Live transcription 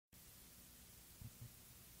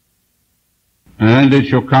And it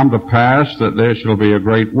shall come to pass that there shall be a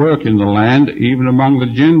great work in the land, even among the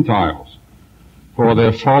Gentiles. For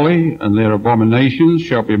their folly and their abominations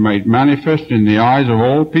shall be made manifest in the eyes of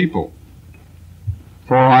all people.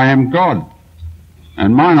 For I am God,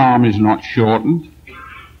 and mine arm is not shortened,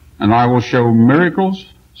 and I will show miracles,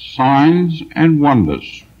 signs, and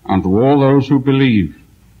wonders unto all those who believe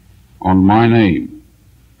on my name.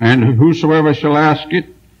 And whosoever shall ask it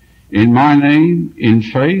in my name, in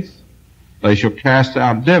faith, they shall cast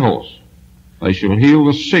out devils, they shall heal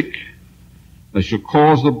the sick, they shall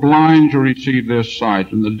cause the blind to receive their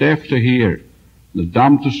sight, and the deaf to hear, the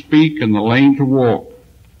dumb to speak, and the lame to walk.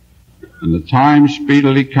 And the time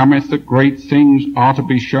speedily cometh that great things are to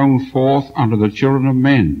be shown forth unto the children of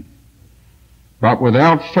men. But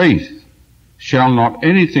without faith shall not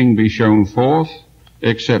anything be shown forth,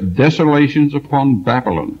 except desolations upon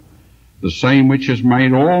Babylon, the same which has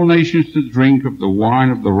made all nations to drink of the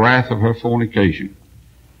wine of the wrath of her fornication.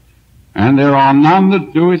 And there are none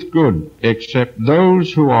that doeth good, except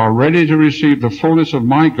those who are ready to receive the fullness of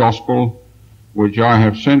my gospel, which I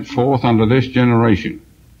have sent forth unto this generation.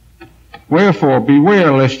 Wherefore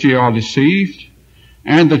beware lest ye are deceived,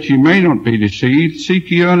 and that ye may not be deceived,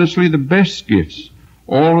 seek ye earnestly the best gifts,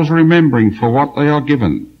 always remembering for what they are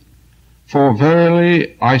given. For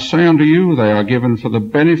verily I say unto you, they are given for the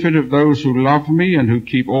benefit of those who love me and who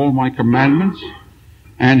keep all my commandments,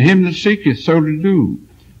 and him that seeketh so to do,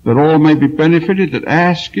 that all may be benefited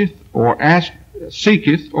that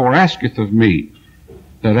seeketh or asketh of me,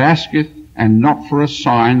 that asketh, and not for a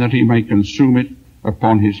sign that he may consume it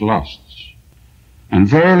upon his lusts. And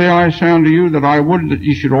verily I say unto you, that I would that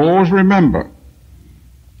ye should always remember,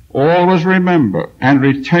 and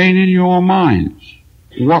retain in your minds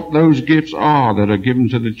what those gifts are that are given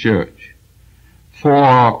to the church. For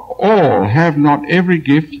all have not every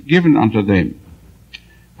gift given unto them.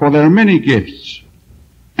 For there are many gifts,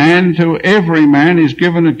 and to every man is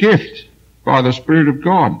given a gift by the Spirit of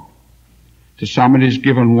God. To some it is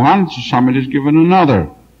given one, to some it is given another.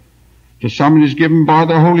 To some it is given by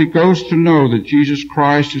the Holy Ghost to know that Jesus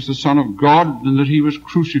Christ is the Son of God, and that he was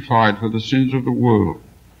crucified for the sins of the world.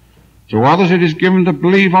 To others it is given to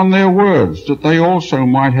believe on their words, that they also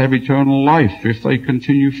might have eternal life, if they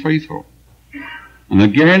continue faithful. And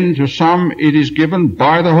again, to some it is given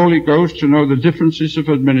by the Holy Ghost to know the differences of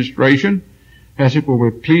administration, as it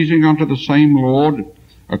will be pleasing unto the same Lord,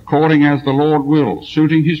 according as the Lord will,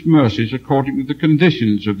 suiting his mercies according to the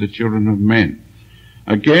conditions of the children of men.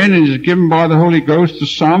 Again, it is given by the Holy Ghost to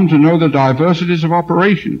some to know the diversities of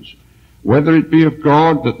operations, whether it be of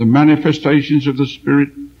God, that the manifestations of the Spirit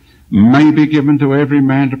may be given to every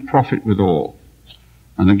man to profit withal.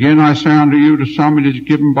 And again I say unto you, to some it is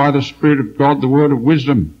given by the Spirit of God the word of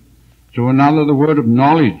wisdom, to another the word of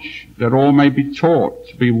knowledge, that all may be taught,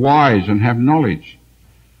 to be wise and have knowledge.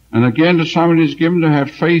 And again to some it is given to have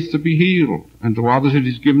faith to be healed, and to others it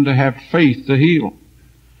is given to have faith to heal.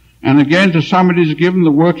 And again to some it is given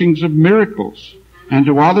the workings of miracles, and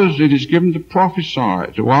to others it is given to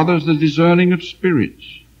prophesy, to others the discerning of spirits.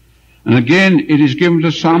 And again it is given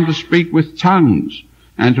to some to speak with tongues,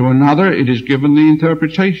 and to another it is given the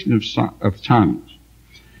interpretation of tongues.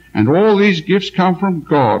 And all these gifts come from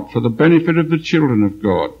God for the benefit of the children of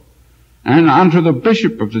God, and unto the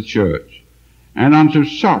bishop of the church, and unto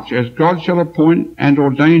such as God shall appoint and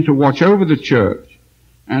ordain to watch over the church,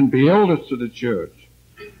 and be elders to the church,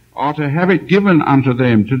 are to have it given unto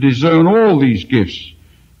them to discern all these gifts,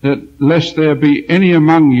 that lest there be any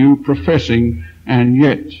among you professing, and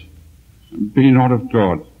yet be not of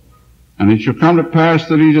God. And it shall come to pass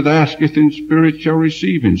that he that asketh in spirit shall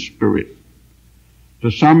receive in spirit.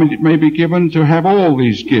 To some it may be given to have all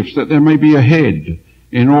these gifts, that there may be a head,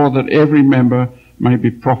 in order that every member may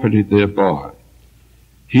be profited thereby.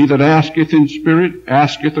 He that asketh in spirit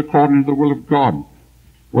asketh according to the will of God.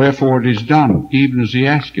 Wherefore it is done, even as he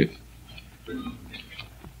asketh.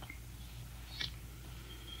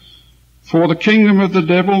 For the kingdom of the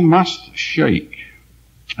devil must shake,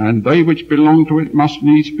 and they which belong to it must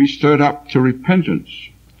needs be stirred up to repentance,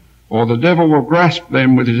 or the devil will grasp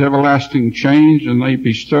them with his everlasting chains, and they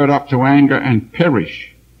be stirred up to anger and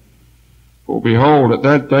perish. For behold, at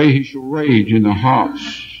that day he shall rage in the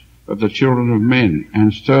hearts of the children of men,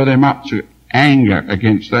 and stir them up to anger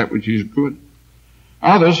against that which is good.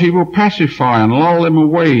 Others he will pacify and lull them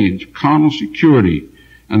away into carnal security,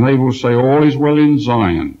 and they will say, all is well in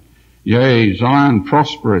Zion. Yea, Zion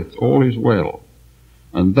prospereth, all is well.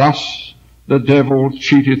 And thus the devil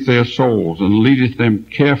cheateth their souls, and leadeth them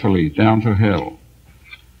carefully down to hell.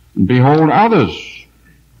 And behold, others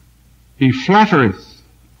he flattereth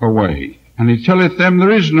away, And he telleth them, there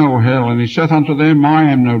is no hell. And he saith unto them, I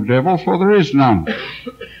am no devil, for there is none.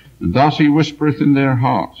 And thus he whispereth in their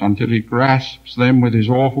hearts, until he grasps them with his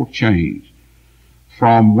awful chains,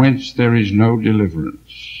 from whence there is no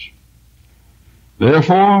deliverance.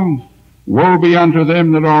 Therefore, woe be unto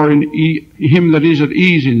them that are in him that is at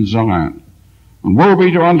ease in Zion. And woe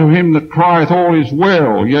be unto him that crieth, all is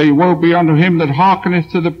well. Yea, woe be unto him that hearkeneth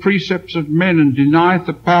to the precepts of men, and denieth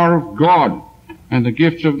the power of God, and the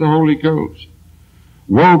gifts of the Holy Ghost.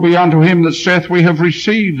 Woe be unto him that saith, we have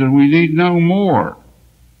received, and we need no more.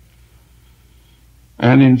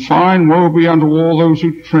 And in fine, woe be unto all those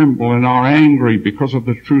who tremble and are angry because of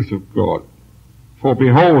the truth of God. For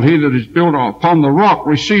behold, he that is built upon the rock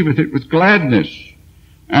receiveth it with gladness,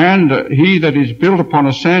 and he that is built upon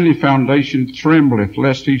a sandy foundation trembleth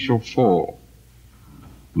lest he shall fall.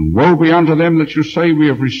 And woe be unto them that shall say, we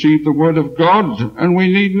have received the word of God, and we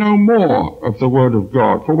need no more of the word of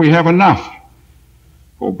God, for we have enough.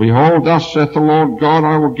 For behold, thus saith the Lord God,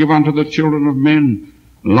 I will give unto the children of men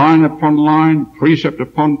line upon line, precept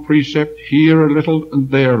upon precept, here a little and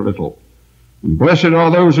there a little. And blessed are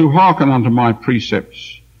those who hearken unto my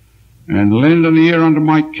precepts, and lend an ear unto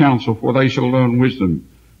my counsel, for they shall learn wisdom.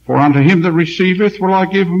 For unto him that receiveth will I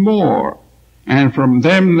give more, and from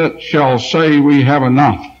them that shall say, we have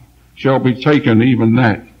enough, shall be taken even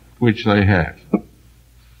that which they have.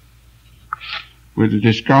 We're to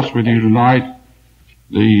discuss with you tonight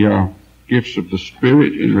the gifts of the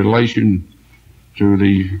Spirit in relation to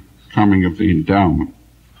the coming of the endowment.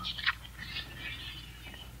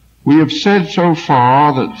 We have said so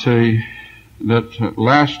far that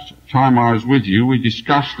last time I was with you, we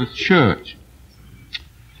discussed the church.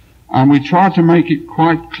 And we tried to make it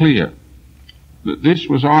quite clear that this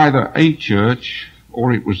was either a church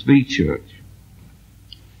or it was the church.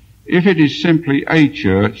 If it is simply a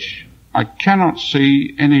church, I cannot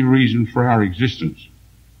see any reason for our existence.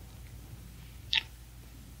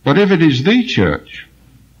 But if it is the church,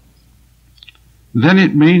 then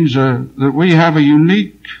it means that we have a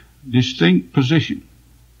unique, distinct position.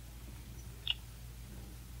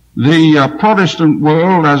 The Protestant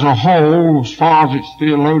world as a whole, as far as its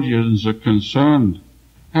theologians are concerned,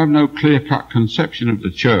 have no clear-cut conception of the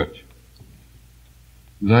church.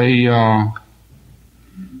 They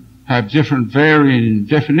have different varying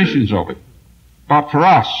definitions of it. But for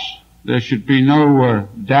us, there should be no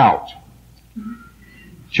doubt.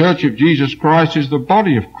 Church of Jesus Christ is the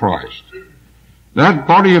body of Christ. That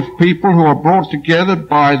body of people who are brought together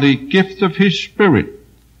by the gift of His Spirit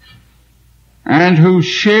and who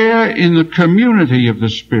share in the community of the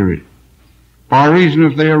Spirit by reason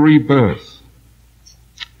of their rebirth.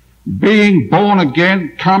 Being born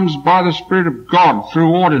again comes by the Spirit of God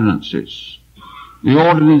through ordinances, the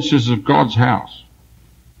ordinances of God's house.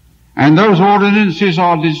 And those ordinances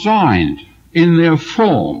are designed in their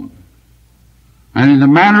form and in the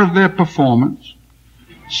manner of their performance,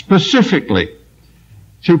 specifically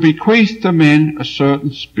to bequeath to men a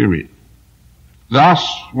certain spirit. Thus,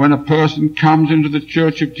 when a person comes into the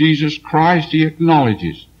Church of Jesus Christ, he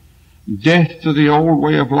acknowledges death to the old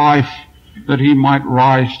way of life, that he might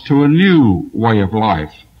rise to a new way of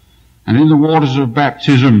life, and in the waters of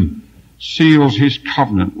baptism seals his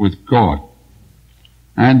covenant with God.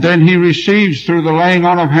 And then he receives through the laying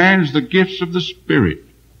on of hands the gifts of the Spirit,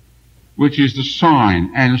 which is the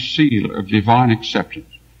sign and seal of divine acceptance.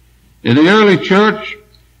 In the early church,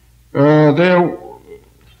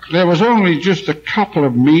 there was only just a couple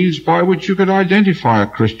of means by which you could identify a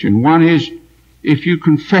Christian. One is if you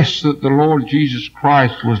confess that the Lord Jesus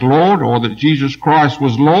Christ was Lord, or that Jesus Christ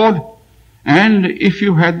was Lord, and if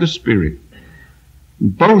you had the Spirit.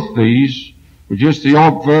 Both these were just the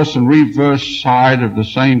obverse and reverse side of the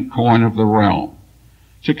same coin of the realm.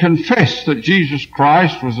 To confess that Jesus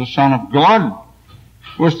Christ was the Son of God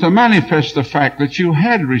was to manifest the fact that you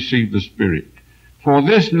had received the Spirit. For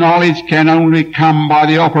this knowledge can only come by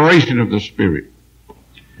the operation of the Spirit.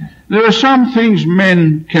 There are some things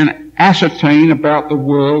men can ascertain about the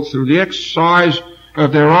world through the exercise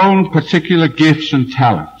of their own particular gifts and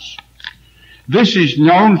talents. This is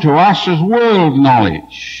known to us as world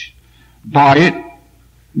knowledge. By it,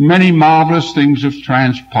 many marvelous things have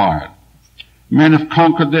transpired. Men have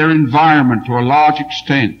conquered their environment to a large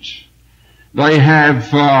extent. They have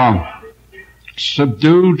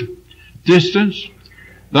subdued distance.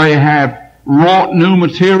 They have wrought new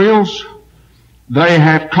materials. They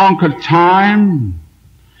have conquered time.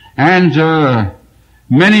 And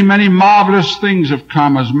many, many marvelous things have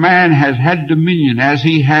come as man has had dominion, as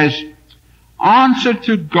he has answered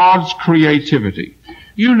to God's creativity.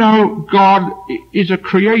 You know, God is a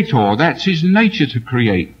creator. That's His nature to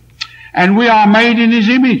create. And we are made in His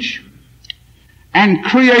image. and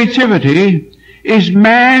creativity is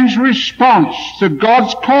man's response to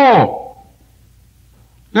God's call.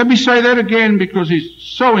 Let me say that again because it's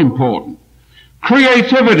so important.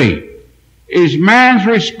 Creativity is man's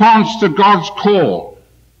response to God's call.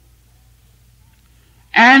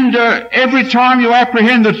 And every time you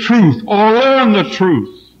apprehend the truth or learn the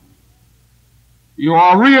truth, you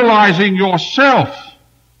are realizing yourself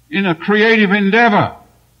in a creative endeavor.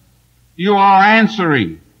 You are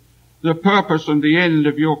answering the purpose and the end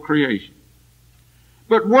of your creation.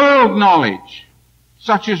 But world knowledge,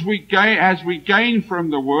 such as we gain from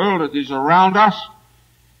the world that is around us,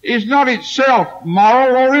 is not itself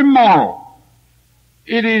moral or immoral.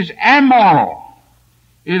 It is amoral.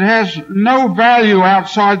 It has no value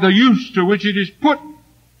outside the use to which it is put.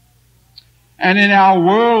 And in our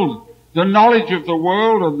world, the knowledge of the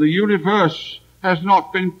world and the universe has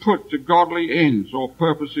not been put to godly ends or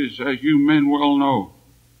purposes, as you men well know.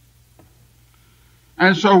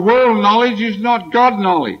 And so world knowledge is not God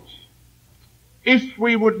knowledge. If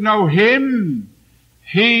we would know Him,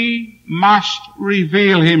 He must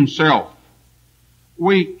reveal Himself.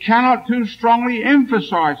 We cannot too strongly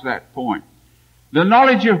emphasize that point. The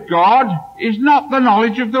knowledge of God is not the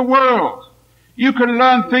knowledge of the world. You can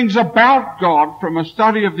learn things about God from a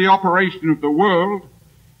study of the operation of the world.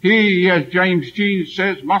 He, as James Jean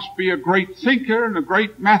says, must be a great thinker and a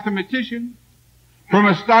great mathematician. From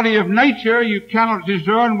a study of nature, you cannot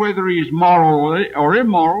discern whether he is moral or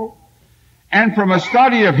immoral. And from a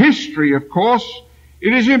study of history, of course,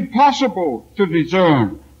 it is impossible to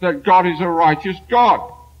discern that God is a righteous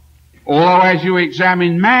God. Although as you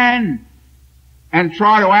examine man and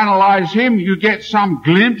try to analyze him, you get some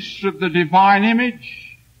glimpse of the divine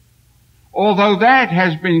image. Although that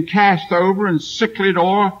has been cast over and sicklied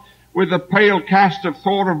o'er with the pale cast of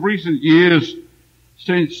thought of recent years,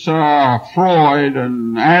 since Freud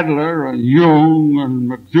and Adler and Jung and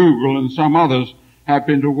McDougall and some others have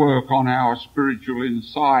been to work on our spiritual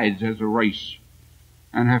insides as a race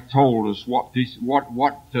and have told us what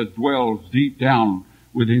dwells deep down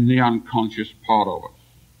within the unconscious part of us.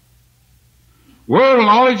 World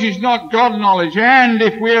knowledge is not God knowledge, and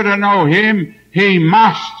if we are to know Him, He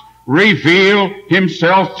must reveal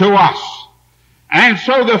Himself to us. And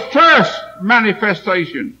so the first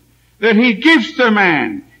manifestation that He gives to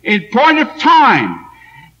man in point of time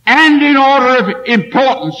and in order of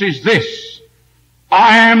importance is this: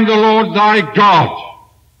 I am the Lord thy God.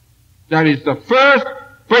 That is the first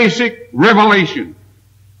basic revelation.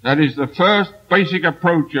 That is the first basic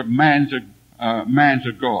approach of man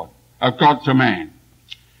to God, of God to man.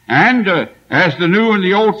 And as the New and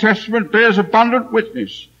the Old Testament bears abundant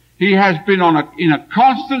witness, He has been in a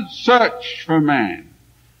constant search for man.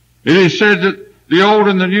 It is said that the Old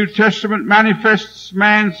and the New Testament manifests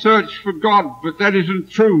man's search for God, but that isn't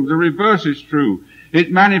true. The reverse is true.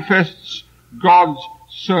 It manifests God's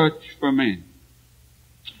search for men.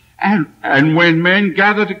 And when men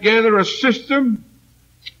gather together a system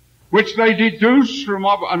which they deduce from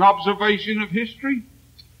an observation of history,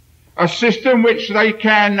 a system which they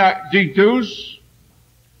can deduce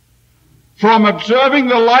from observing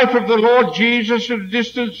the life of the Lord Jesus at a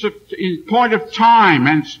distance in point of time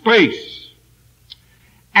and space,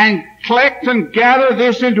 and collect and gather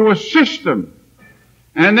this into a system,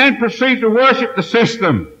 and then proceed to worship the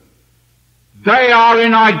system, they are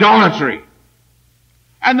in idolatry.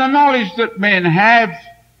 And the knowledge that men have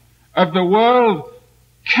of the world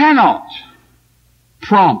cannot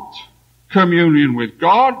prompt communion with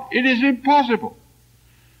God. It is impossible.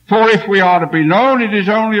 For if we are to be known, it is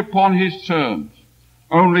only upon His terms.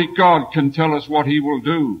 Only God can tell us what He will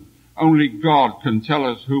do. Only God can tell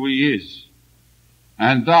us who He is.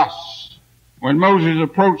 And thus, when Moses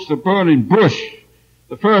approached the burning bush,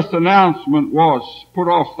 the first announcement was, put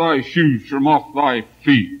off thy shoes from off thy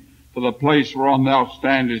feet, for the place whereon thou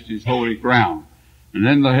standest is holy ground. And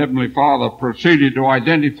then the Heavenly Father proceeded to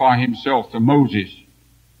identify Himself to Moses.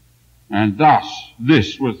 And thus,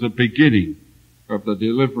 this was the beginning of the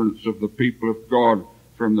deliverance of the people of God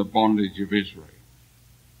from the bondage of Israel.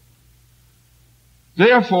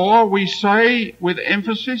 Therefore, we say with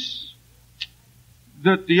emphasis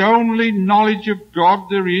that the only knowledge of God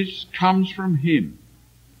there is comes from Him.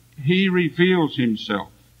 He reveals Himself.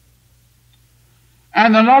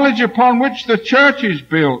 And the knowledge upon which the church is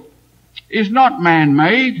built is not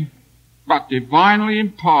man-made, but divinely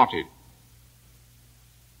imparted.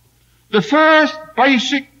 The first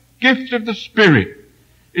basic gift of the Spirit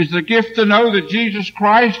is the gift to know that Jesus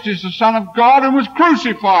Christ is the Son of God and was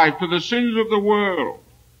crucified for the sins of the world.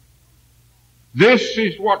 This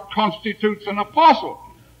is what constitutes an apostle.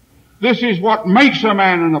 This is what makes a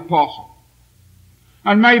man an apostle.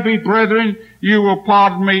 And maybe, brethren, you will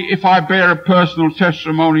pardon me if I bear a personal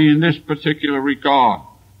testimony in this particular regard.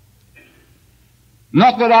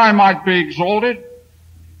 Not that I might be exalted,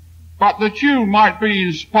 but that you might be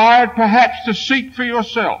inspired perhaps to seek for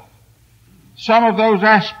yourself some of those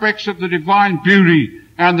aspects of the divine beauty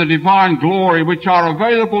and the divine glory which are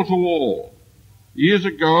available to all. Years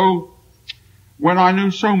ago, when I knew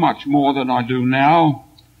so much more than I do now,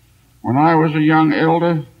 when I was a young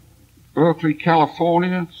elder, Berkeley,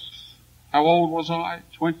 California, how old was I?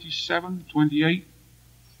 27, 28?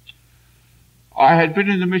 I had been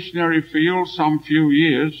in the missionary field some few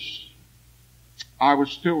years. I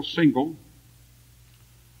was still single,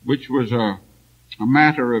 which was a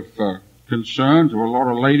matter of concern to a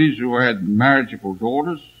lot of ladies who had marriageable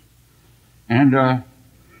daughters. And I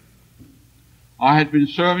had been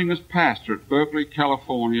serving as pastor at Berkeley,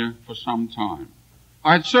 California for some time.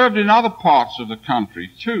 I had served in other parts of the country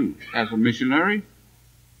too as a missionary,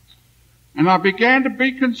 and I began to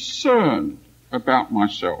be concerned about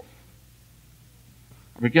myself.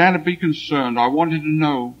 I began to be concerned. I wanted to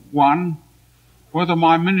know, one, whether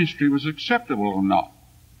my ministry was acceptable or not.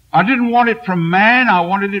 I didn't want it from man, I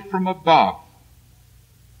wanted it from above.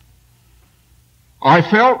 I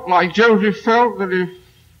felt, like Joseph felt, that if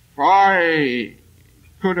I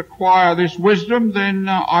could acquire this wisdom, then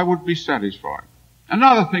I would be satisfied.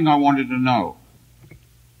 Another thing I wanted to know.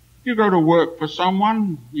 You go to work for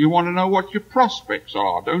someone, you want to know what your prospects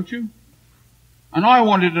are, don't you? And I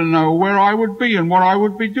wanted to know where I would be and what I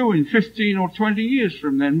would be doing 15 or 20 years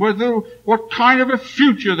from then, what kind of a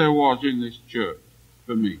future there was in this church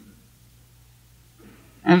for me.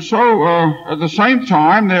 And so, at the same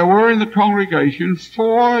time, there were in the congregation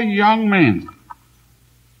 4 young men.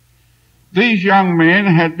 These young men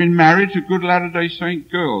had been married to good Latter-day Saint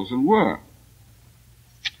girls and were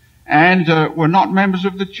not members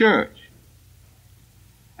of the church.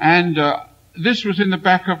 And this was in the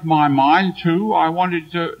back of my mind too. I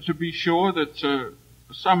wanted to be sure that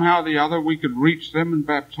somehow or the other we could reach them and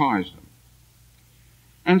baptize them.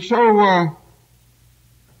 And so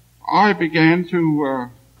I began to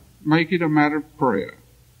make it a matter of prayer.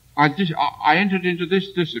 I entered into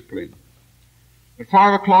this discipline. At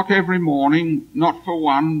 5 o'clock every morning, not for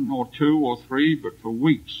 1 or 2 or 3, but for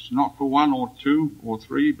weeks. Not for 1 or 2 or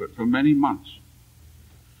 3, but for many months.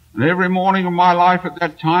 And every morning of my life at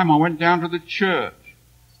that time, I went down to the church.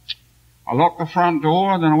 I locked the front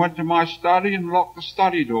door, and then I went to my study and locked the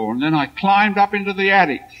study door. And then I climbed up into the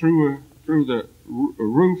attic through the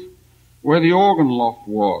roof where the organ loft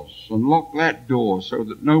was and locked that door so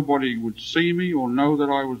that nobody would see me or know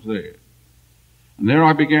that I was there. And there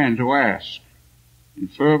I began to ask in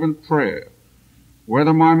fervent prayer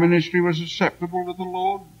whether my ministry was acceptable to the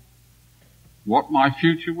Lord, what my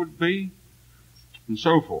future would be, and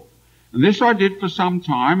so forth. And this I did for some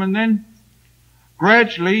time, and then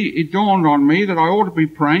gradually it dawned on me that I ought to be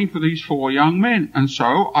praying for these 4 young men. And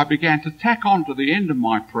so I began to tack on to the end of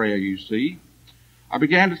my prayer, you see. I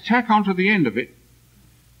began to tack on to the end of it,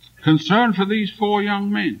 concern for these 4 young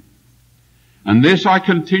men. And this I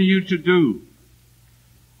continued to do.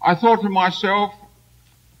 I thought to myself,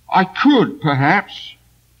 I could perhaps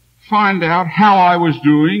find out how I was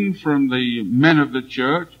doing from the men of the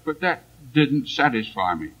church, but that didn't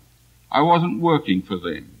satisfy me. I wasn't working for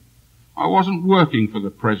them. I wasn't working for the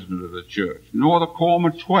president of the church, nor the quorum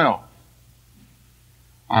of 12.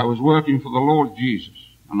 I was working for the Lord Jesus,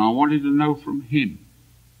 and I wanted to know from Him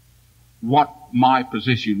what my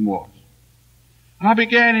position was. And I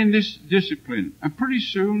began in this discipline, and pretty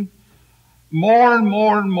soon, more and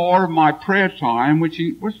more and more of my prayer time, which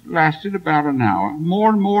lasted about an hour, more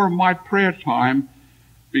and more of my prayer time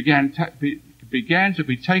began to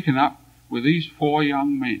be taken up with these 4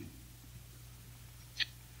 young men.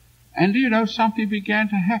 And do you know, something began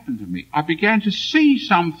to happen to me. I began to see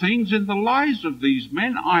some things in the lives of these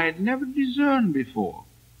men I had never discerned before,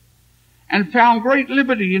 and found great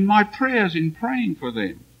liberty in my prayers in praying for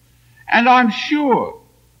them. And I'm sure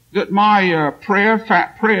that my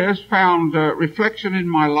prayers found reflection in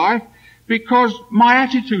my life because my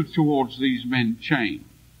attitude towards these men changed.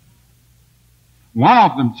 One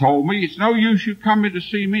of them told me, it's no use you coming to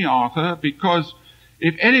see me, Arthur, because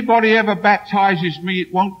if anybody ever baptizes me,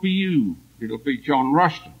 it won't be you. It'll be John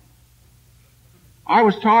Rushton. I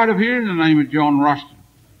was tired of hearing the name of John Rushton.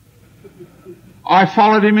 I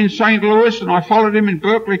followed him in St. Louis and I followed him in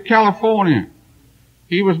Berkeley, California.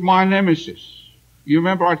 He was my nemesis. You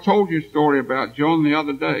remember I told you a story about John the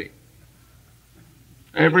other day.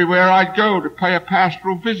 Everywhere I'd go to pay a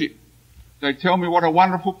pastoral visit, they'd tell me what a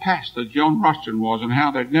wonderful pastor John Rushton was and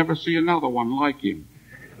how they'd never see another one like him.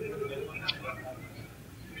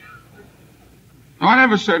 I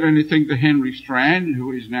never said anything to Henry Strand,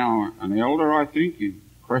 who is now an elder, I think, in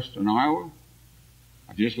Creston, Iowa.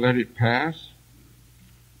 I just let it pass.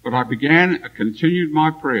 But I continued my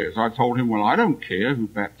prayers. I told him, well, I don't care who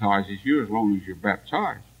baptizes you as long as you're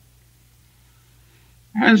baptized.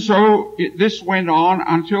 And so this went on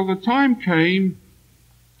until the time came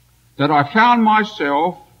that I found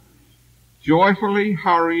myself joyfully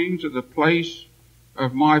hurrying to the place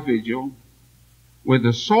of my vigil with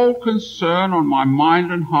the sole concern on my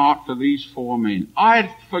mind and heart for these 4 men. I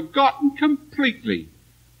had forgotten completely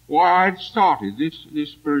why I'd started this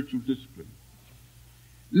spiritual discipline.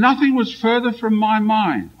 Nothing was further from my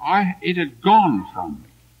mind. It had gone from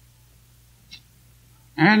me.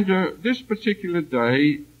 And this particular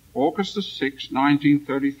day, August the 6th,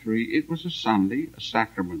 1933, it was a Sunday, a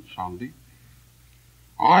sacrament Sunday.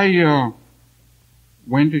 I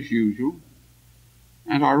went as usual,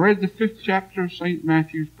 and I read the 5th chapter of St.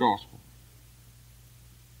 Matthew's Gospel.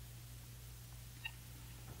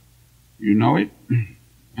 You know it.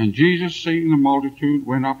 And Jesus, seeing the multitude,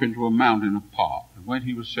 went up into a mountain apart. And when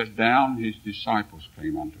he was set down, his disciples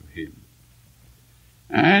came unto him.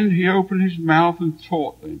 And he opened his mouth and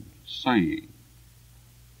taught them, saying.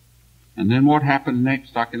 And then what happened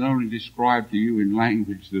next I can only describe to you in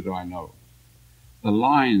language that I know. The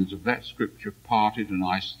lines of that scripture parted, and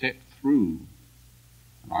I stepped through,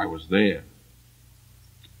 and I was there.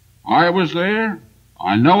 I was there,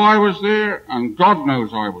 I know I was there, and God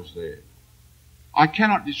knows I was there. I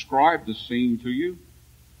cannot describe the scene to you.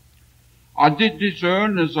 I did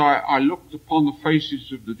discern as I looked upon the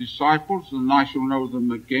faces of the disciples, and I shall know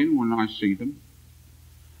them again when I see them.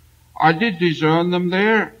 I did discern them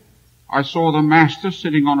there. I saw the Master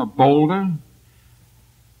sitting on a boulder.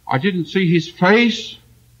 I didn't see his face,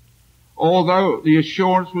 although the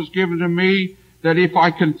assurance was given to me that if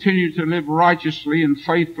I continued to live righteously and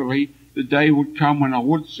faithfully, the day would come when I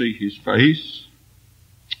would see his face.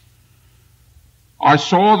 I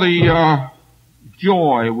saw the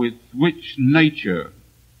joy with which nature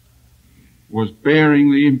was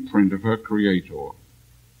bearing the imprint of her Creator.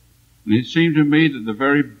 And it seemed to me that the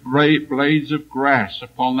very blades of grass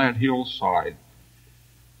upon that hillside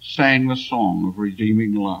sang the song of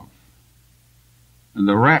redeeming love. And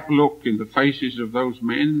the rapt look in the faces of those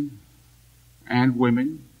men and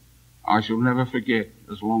women I shall never forget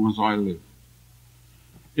as long as I live.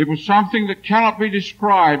 It was something that cannot be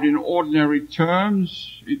described in ordinary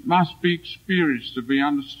terms. It must be experienced to be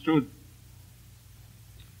understood.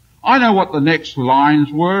 I know what the next lines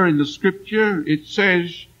were in the scripture. It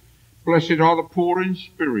says, "Blessed are the poor in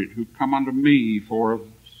spirit who come unto me, for of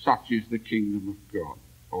such is the kingdom of God,"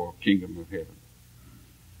 or kingdom of heaven.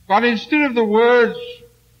 But instead of the words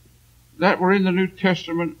that were in the New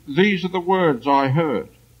Testament, these are the words I heard.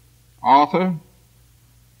 "Arthur,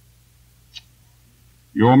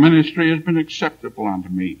 your ministry has been acceptable unto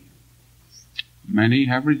me. Many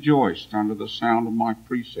have rejoiced under the sound of my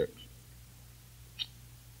precepts.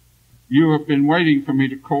 You have been waiting for me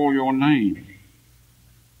to call your name.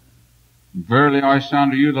 Verily I say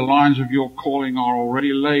unto you, the lines of your calling are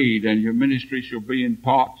already laid, and your ministry shall be in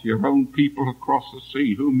part to your own people across the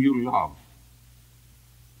sea, whom you love.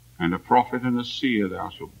 And a prophet and a seer thou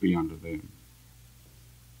shalt be unto them.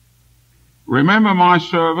 Remember my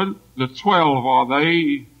servant, the 12 are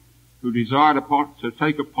they who desired to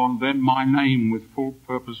take upon them my name with full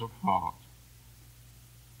purpose of heart.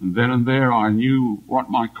 And then and there I knew what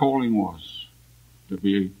my calling was, to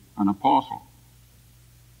be an apostle.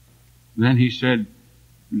 Then he said,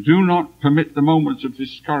 do not permit the moments of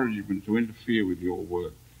discouragement to interfere with your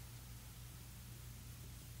work.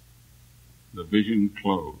 The vision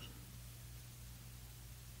closed.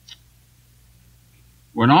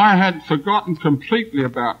 When I had forgotten completely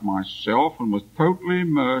about myself and was totally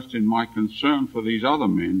immersed in my concern for these other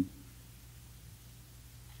men,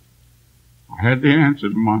 I had the answer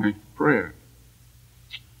to my prayer.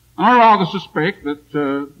 And I rather suspect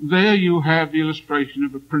that there you have the illustration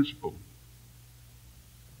of a principle.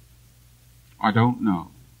 I don't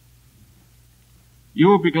know. You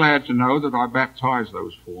will be glad to know that I baptized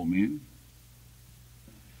those 4 men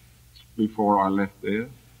before I left there.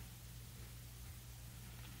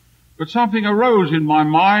 But something arose in my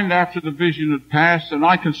mind after the vision had passed, and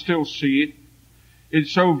I can still see it.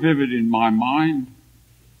 It's so vivid in my mind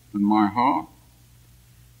and my heart.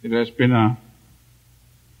 It has been a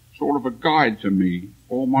sort of a guide to me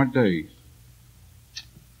all my days.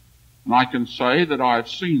 And I can say that I have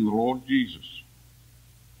seen the Lord Jesus.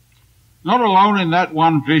 Not alone in that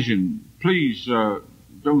one vision. Please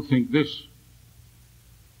don't think this.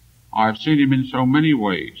 I have seen him in so many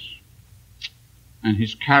ways. And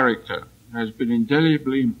his character has been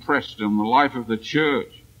indelibly impressed on the life of the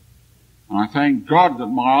church. And I thank God that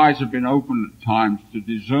my eyes have been opened at times to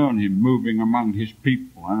discern him moving among his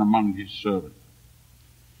people and among his servants.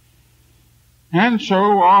 And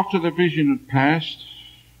so after the vision had passed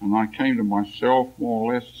and I came to myself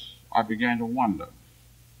more or less, I began to wonder,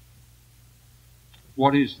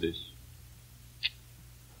 what is this?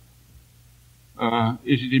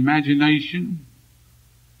 Is it imagination?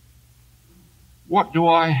 What do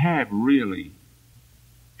I have really?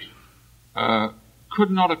 Could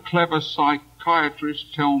not a clever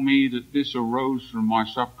psychiatrist tell me that this arose from my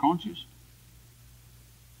subconscious?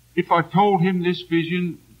 If I told him this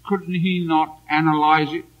vision, couldn't he not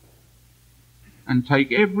analyze it and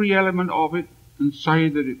take every element of it and say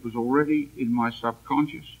that it was already in my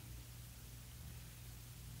subconscious?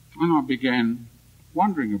 And I began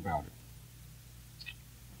wondering about it.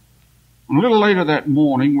 And a little later that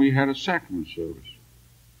morning, we had a sacrament service.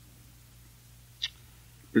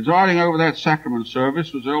 Presiding over that sacrament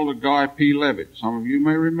service was Elder Guy P. Levitt. Some of you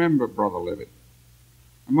may remember Brother Levitt,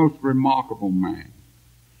 a most remarkable man.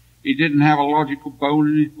 He didn't have a logical bone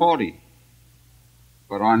in his body,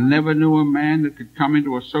 but I never knew a man that could come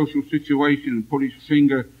into a social situation and put his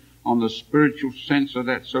finger on the spiritual sense of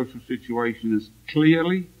that social situation as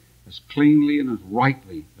clearly, as cleanly, and as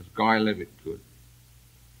rightly as Guy Levitt could.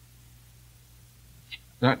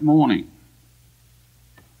 That morning,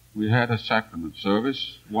 we had a sacrament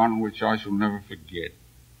service, one which I shall never forget.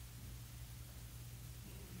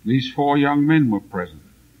 These 4 young men were present.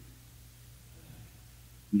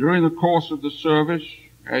 During the course of the service,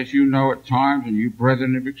 as you know at times, and you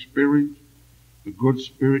brethren have experienced, the good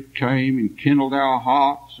Spirit came and kindled our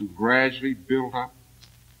hearts and gradually built up,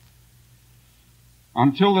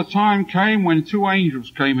 until the time came when 2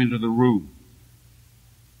 angels came into the room.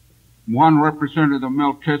 One represented the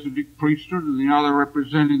Melchizedek priesthood and the other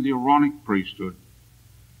representing the Aaronic priesthood,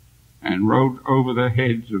 and rode over the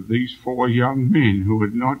heads of these 4 young men who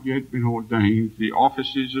had not yet been ordained the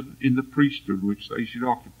offices in the priesthood which they should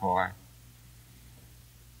occupy.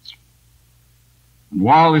 And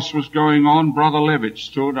while this was going on, Brother Levitt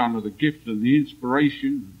stood under the gift of the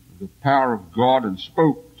inspiration of the power of God and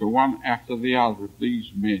spoke to one after the other of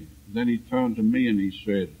these men. Then he turned to me and he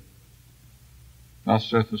said, "Thus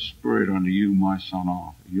saith the Spirit unto you, my son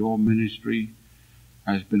Arthur, your ministry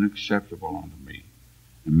has been acceptable unto me,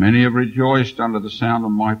 and many have rejoiced under the sound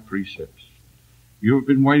of my precepts. You have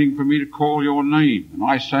been waiting for me to call your name, and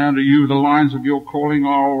I say unto you, the lines of your calling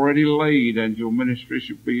are already laid, and your ministry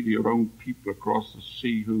shall be to your own people across the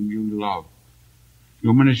sea whom you love.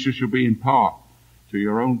 Your ministry shall be in part to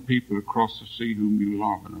your own people across the sea whom you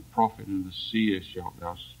love, and a prophet and a seer shalt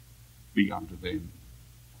thou be unto them."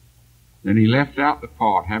 Then he left out the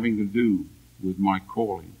part having to do with my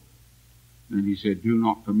calling. Then he said, "Do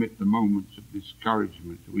not permit the moments of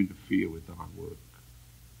discouragement to interfere with thy work."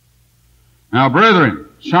 Now, brethren,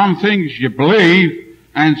 some things you believe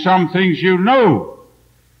and some things you know.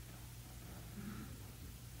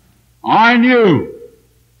 I knew,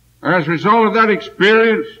 as a result of that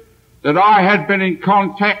experience, that I had been in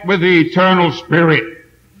contact with the Eternal Spirit,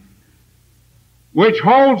 which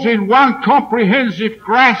holds in one comprehensive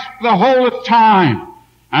grasp the whole of time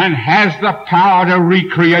and has the power to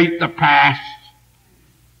recreate the past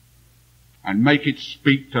and make it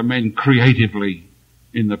speak to men creatively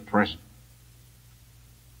in the present.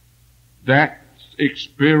 That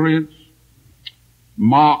experience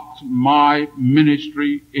marked my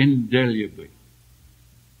ministry indelibly.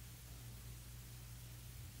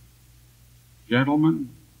 Gentlemen,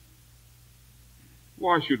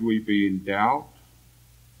 why should we be in doubt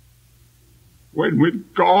when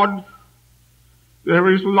with God there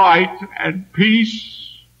is light and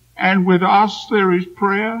peace, and with us there is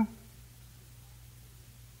prayer?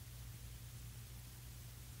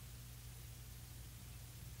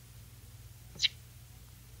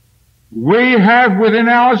 We have within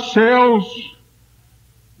ourselves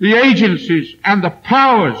the agencies and the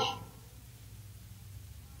powers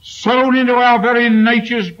sown into our very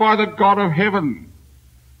natures by the God of heaven,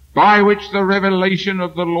 by which the revelation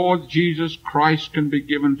of the Lord Jesus Christ can be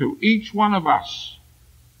given to each one of us.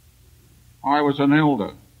 I was an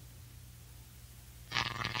elder,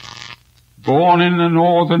 born in the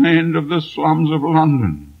northern end of the slums of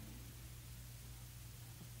London.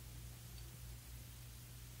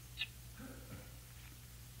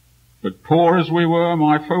 But poor as we were,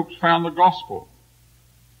 my folks found the gospel.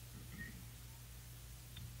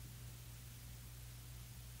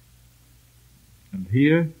 And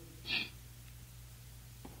here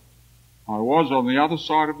I was on the other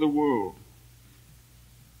side of the world,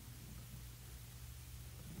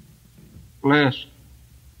 blessed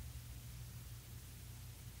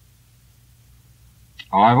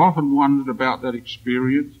I've often wondered about that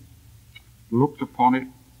experience, looked upon it,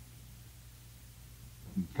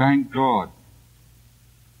 and thank God,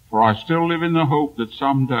 for I still live in the hope that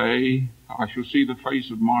someday I shall see the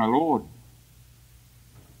face of my Lord.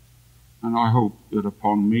 And I hope that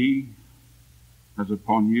upon me, as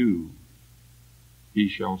upon you, he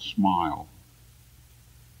shall smile.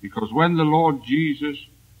 Because when the Lord Jesus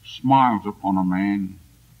smiles upon a man,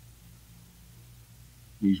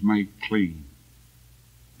 he's made clean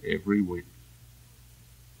every whit.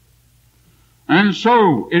 And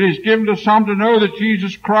so it is given to some to know that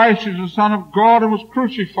Jesus Christ is the Son of God and was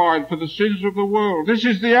crucified for the sins of the world. This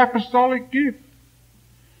is the apostolic gift.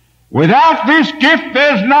 Without this gift,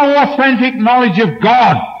 there's no authentic knowledge of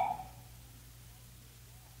God.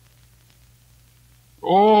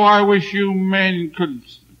 Oh, I wish you men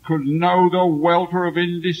could know the welter of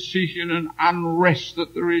indecision and unrest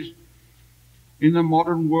that there is in the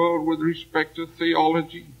modern world with respect to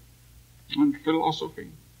theology and philosophy.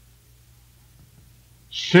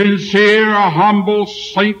 Sincere, humble,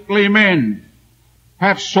 saintly men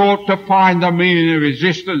have sought to find the meaning of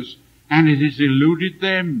existence, and it has eluded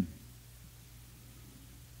them.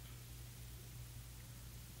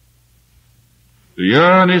 The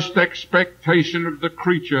earnest expectation of the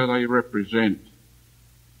creature they represent,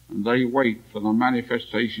 and they wait for the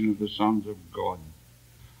manifestation of the sons of God.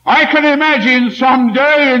 I can imagine some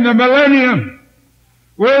day in the millennium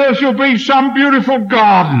where there shall be some beautiful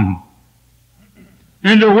garden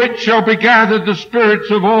into which shall be gathered the spirits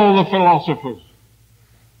of all the philosophers.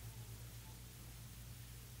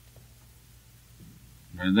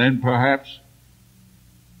 And then perhaps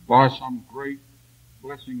by some great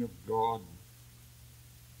blessing of God,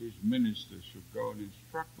 his ministers should go and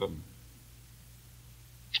instruct them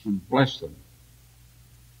and bless them.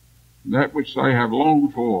 That which they have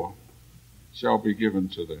longed for shall be given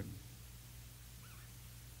to them.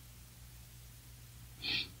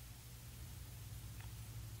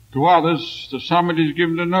 To others, to some it is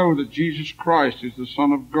given to know that Jesus Christ is the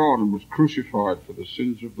Son of God and was crucified for the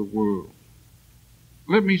sins of the world.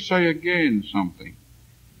 Let me say again something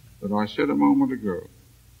that I said a moment ago.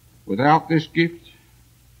 Without this gift,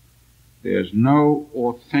 there's no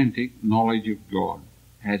authentic knowledge of God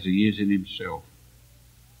as he is in himself.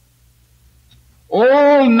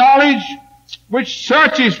 All knowledge which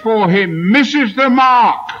searches for him misses the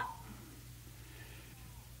mark.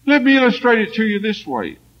 Let me illustrate it to you this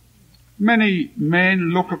way. Many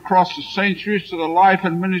men look across the centuries to the life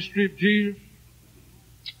and ministry of Jesus.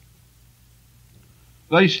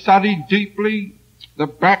 They study deeply the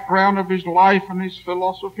background of his life and his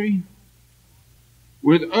philosophy.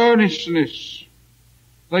 With earnestness,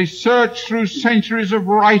 they search through centuries of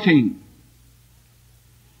writing.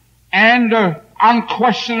 And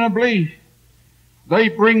unquestionably, they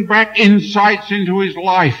bring back insights into his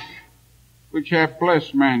life which have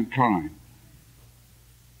blessed mankind.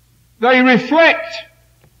 They reflect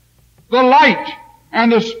the light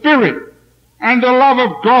and the Spirit and the love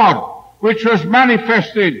of God which was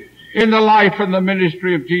manifested in the life and the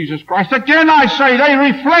ministry of Jesus Christ. Again I say, they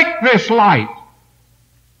reflect this light.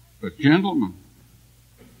 But gentlemen,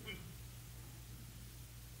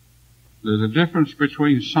 there's a difference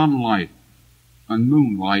between sunlight and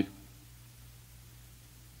moonlight.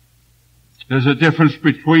 There's a difference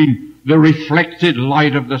between the reflected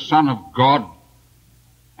light of the Son of God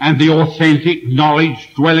and the authentic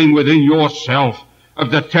knowledge dwelling within yourself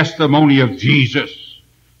of the testimony of Jesus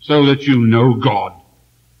so that you know God.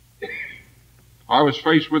 I was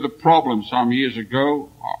faced with a problem some years ago.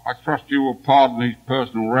 I trust you will pardon these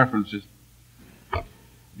personal references.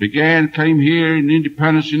 Came here in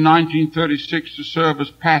Independence in 1936 to serve as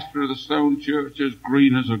pastor of the Stone Church, as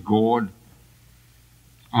green as a gourd.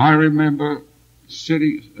 I remember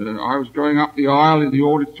I was going up the aisle in the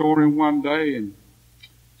auditorium one day, and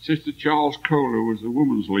Sister Charles Kohler, who was the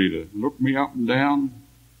women's leader, looked me up and down.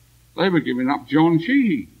 They were giving up John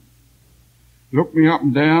Sheehy. Looked me up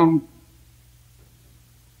and down.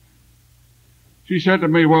 She said to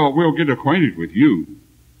me, "Well, we'll get acquainted with you."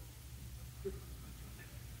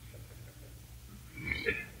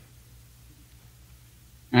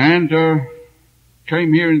 And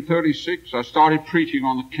came here in 36. I started preaching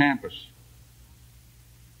on the campus.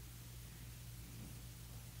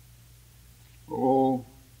 Oh,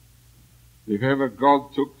 if ever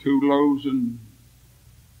God took 2 loaves and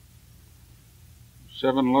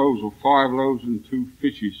 7 loaves or 5 loaves and 2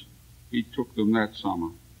 fishes, he took them that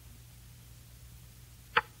summer.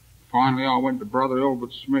 Finally, I went to Brother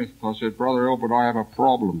Elbert Smith. I said, "Brother Elbert, I have a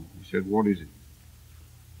problem." He said, "What is it?"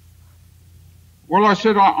 Well, I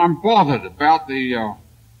said, I'm bothered about the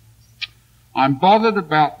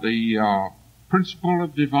principle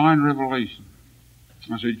of divine revelation.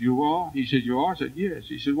 I said, you are? He said, you are? I said, yes.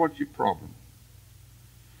 He said, what's your problem?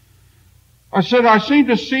 I said, I seem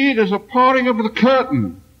to see it as a parting of the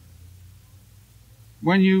curtain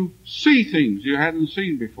when you see things you hadn't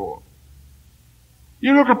seen before.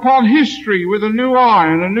 You look upon history with a new eye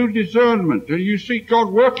and a new discernment, and you see God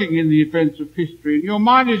working in the events of history, and your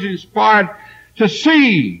mind is inspired to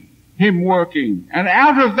see Him working. And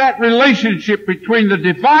out of that relationship between the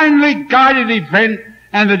divinely guided event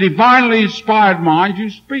and the divinely inspired mind, you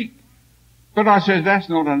speak. But I said, that's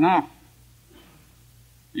not enough.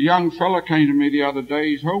 A young fella came to me the other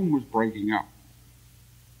day, his home was breaking up.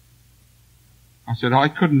 I said, I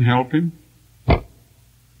couldn't help him. I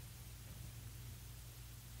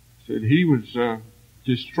said, he was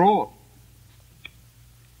distraught.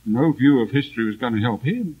 No view of history was going to help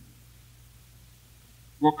him.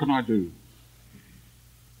 What can I do?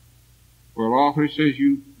 Well, Arthur, he says,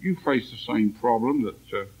 you face the same problem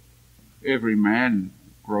that every man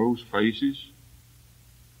grows faces.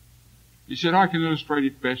 He said, I can illustrate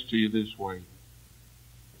it best to you this way.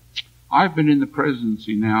 I've been in the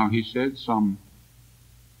presidency now, he said,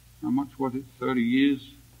 how much was it, 30 years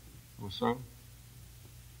or so?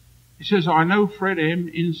 He says, I know Fred M.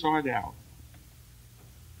 inside out.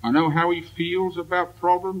 I know how he feels about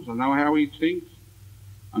problems. I know how he thinks.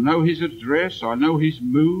 I know his address. I know his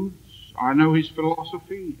moods. I know his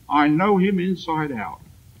philosophy. I know him inside out.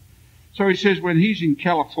 So he says, when he's in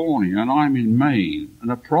California and I'm in Maine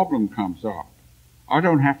and a problem comes up, I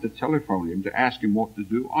don't have to telephone him to ask him what to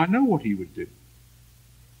do. I know what he would do.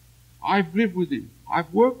 I've lived with him.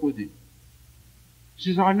 I've worked with him. He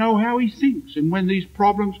says, I know how he thinks. And when these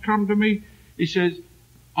problems come to me, he says,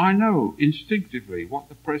 I know instinctively what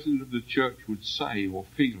the President of the Church would say or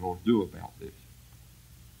feel or do about this.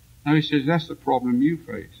 Now he says, that's the problem you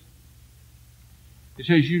face. He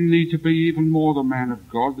says, you need to be even more the man of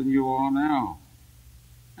God than you are now.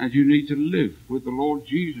 And you need to live with the Lord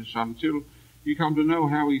Jesus until you come to know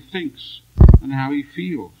how He thinks and how He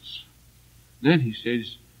feels. Then he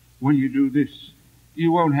says, when you do this,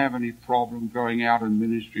 you won't have any problem going out and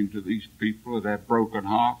ministering to these people that have broken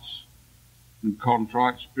hearts and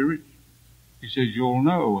contrite spirits. He says, you'll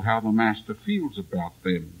know how the Master feels about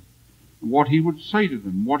them, and what He would say to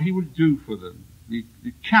them, what He would do for them, the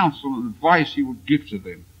counsel and advice He would give to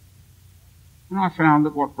them. And I found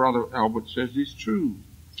that what Brother Albert says is true.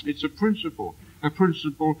 It's a principle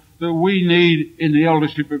that we need in the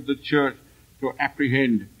eldership of the church to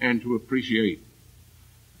apprehend and to appreciate.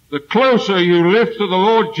 The closer you live to the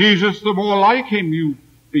Lord Jesus, the more like Him you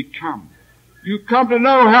become. You come to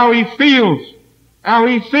know how He feels, how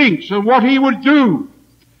He thinks, and what He would do.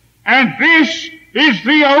 And this is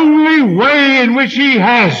the only way in which He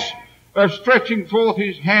has of stretching forth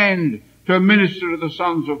His hand to minister to the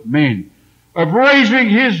sons of men, of raising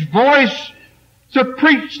His voice to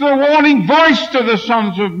preach the warning voice to the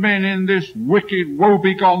sons of men in this wicked,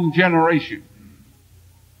 woebegone generation.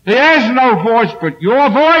 He has no voice but your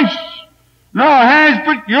voice, no hands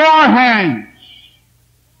but your hands.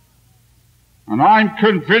 And I'm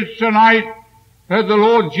convinced tonight that the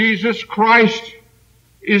Lord Jesus Christ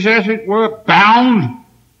is, as it were, bound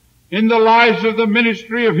in the lives of the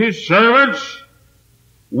ministry of His servants,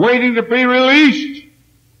 waiting to be released,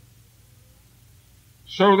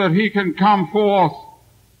 so that He can come forth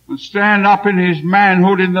and stand up in His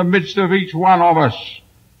manhood in the midst of each one of us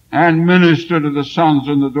and minister to the sons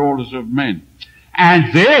and the daughters of men.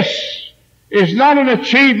 And this is not an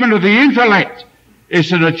achievement of the intellect,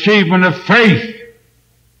 it's an achievement of faith.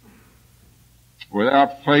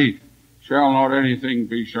 Without faith shall not anything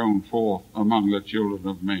be shown forth among the children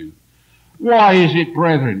of men. Why is it,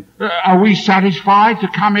 brethren? Are we satisfied to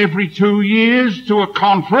come every 2 years to a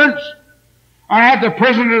conference and have the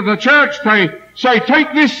president of the church say,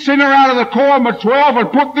 take this sinner out of the quorum of 12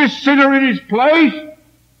 and put this sinner in his place?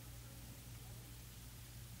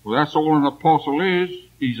 Well, that's all an apostle is.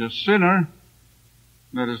 He's a sinner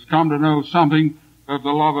that has come to know something of the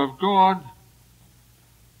love of God.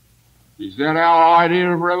 Is that our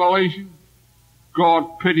idea of revelation?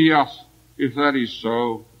 God pity us if that is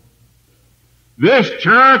so. This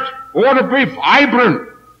church ought to be vibrant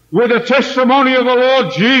with the testimony of the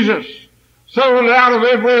Lord Jesus, so that out of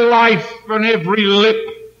every life and every lip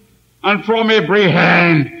and from every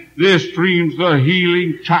hand there streams the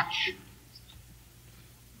healing touch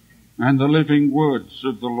and the living words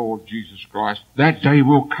of the Lord Jesus Christ. That day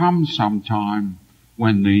will come sometime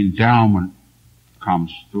when the endowment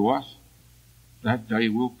comes to us. That day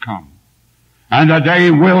will come. And a day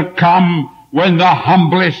will come when the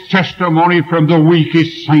humblest testimony from the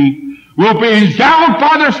weakest saint will be endowed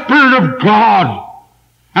by the Spirit of God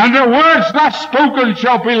And the words thus spoken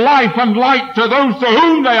shall be life and light to those to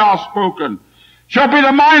whom they are spoken, shall be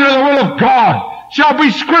the mind of the will of God, shall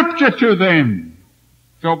be scripture to them,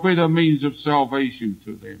 shall be the means of salvation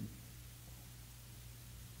to them.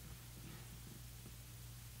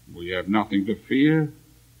 We have nothing to fear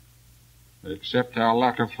except our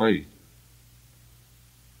lack of faith.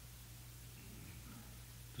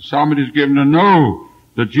 To some it is given to know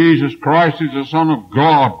that Jesus Christ is the Son of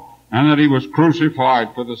God and that he was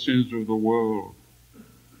crucified for the sins of the world.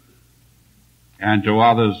 And to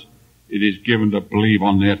others it is given to believe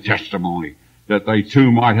on their testimony, that they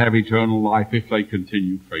too might have eternal life if they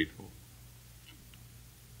continue faithful.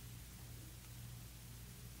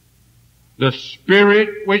 The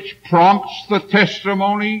Spirit which prompts the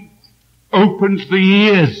testimony opens the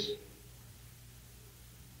ears.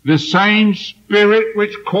 The same Spirit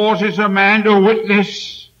which causes a man to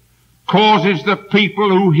witness causes the people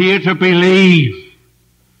who hear to believe.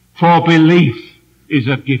 For belief is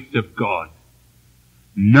a gift of God.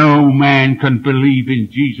 No man can believe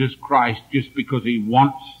in Jesus Christ just because he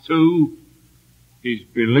wants to. His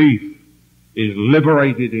belief is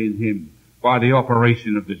liberated in him by the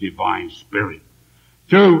operation of the divine Spirit.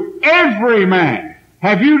 To every man,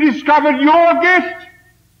 have you discovered your gift?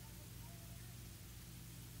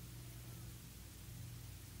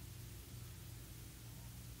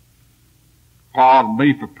 Pardon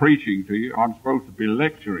me for preaching to you. I'm supposed to be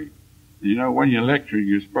lecturing. You know, when you're lecturing,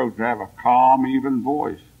 you're supposed to have a calm, even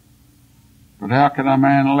voice. But how can a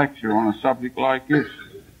man lecture on a subject like this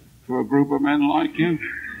to a group of men like you?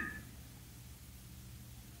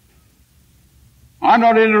 I'm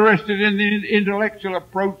not interested in the intellectual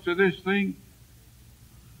approach to this thing.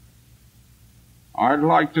 I'd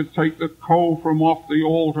like to take the coal from off the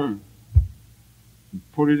altar and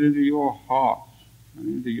put it into your hearts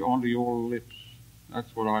and onto your lips.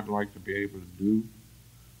 That's what I'd like to be able to do.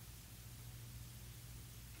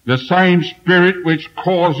 The same Spirit which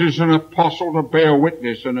causes an apostle to bear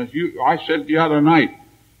witness. And as I said the other night,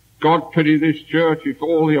 God pity this church if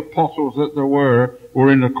all the apostles that there were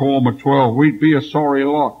in the quorum of 12. We'd be a sorry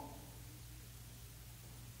lot.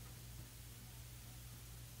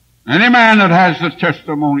 Any man that has the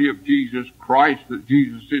testimony of Jesus Christ, that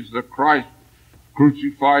Jesus is the Christ,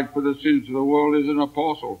 crucified for the sins of the world, is an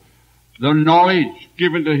apostle. The knowledge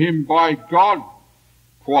given to him by God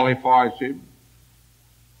qualifies him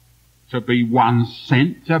to be one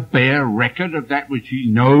sent to bear record of that which he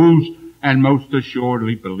knows and most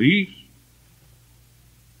assuredly believes.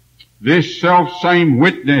 This self-same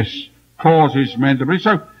witness causes men to believe.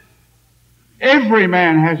 So, every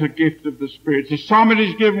man has a gift of the Spirit. To some it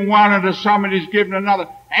is given one, and to some it is given another.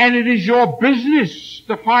 And it is your business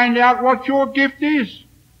to find out what your gift is.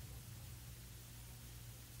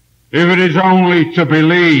 If it is only to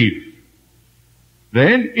believe,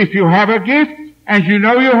 then if you have a gift, and you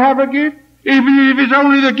know you have a gift, even if it's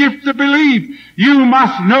only the gift to believe, you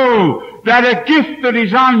must know that a gift that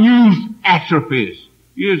is unused atrophies.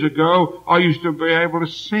 Years ago, I used to be able to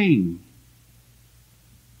sing.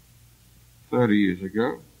 30 years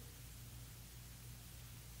ago.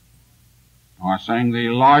 I sang the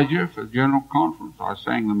Elijah for the General Conference. I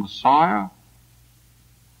sang the Messiah.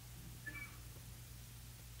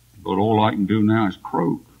 But all I can do now is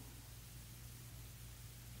croak.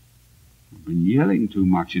 I've been yelling too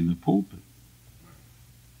much in the pulpit.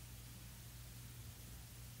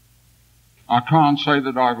 I can't say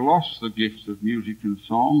that I've lost the gifts of music and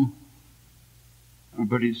song,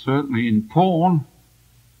 but it's certainly in pawn.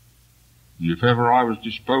 And if ever I was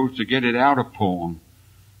disposed to get it out of pawn,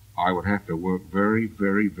 I would have to work very,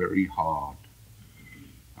 very, very hard.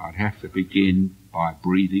 I'd have to begin by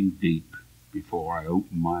breathing deep before I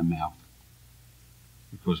open my mouth,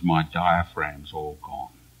 because my diaphragm's all gone.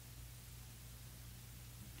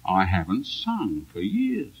 I haven't sung for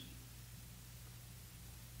years.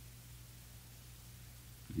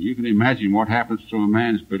 You can imagine what happens to a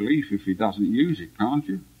man's belief if he doesn't use it, can't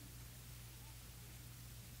you?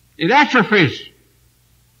 It atrophies.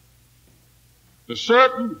 A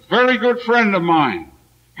certain very good friend of mine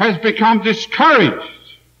has become discouraged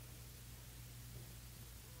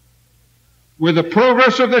with the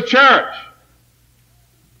progress of the church.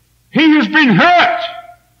 He has been hurt.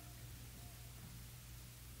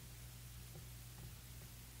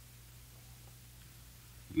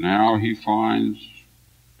 Now he finds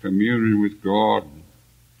communion with God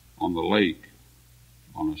on the lake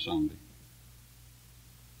on a Sunday.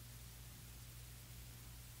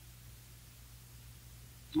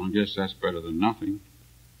 I guess that's better than nothing.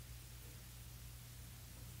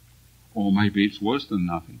 Or maybe it's worse than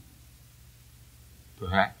nothing.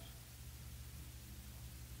 Perhaps.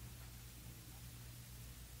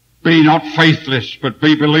 Be not faithless, but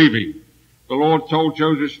be believing. The Lord told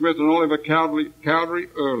Joseph Smith and Oliver Cowdery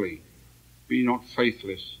early, be not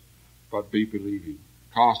faithless, but be believing.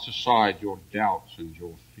 Cast aside your doubts and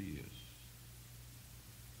your fears.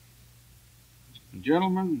 And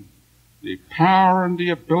gentlemen, the power and the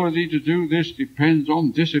ability to do this depends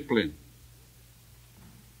on discipline.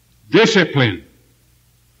 Discipline.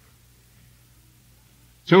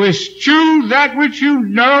 To eschew that which you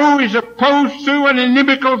know is opposed to and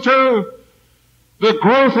inimical to the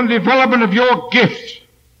growth and development of your gift.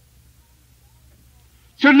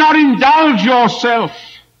 To not indulge yourself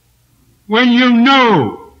when you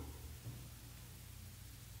know.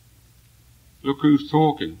 Look who's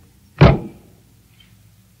talking.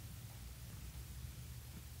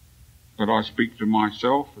 But I speak to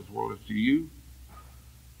myself as well as to you.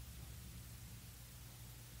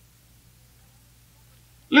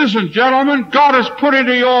 Listen, gentlemen, God has put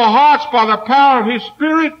into your hearts by the power of His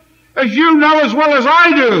Spirit, as you know as well as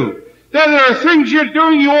I do, that there are things you're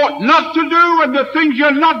doing you ought not to do, and the things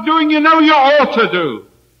you're not doing you know you ought to do.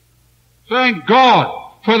 Thank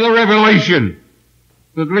God for the revelation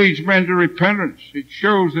that leads men to repentance. It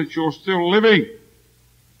shows that you're still living,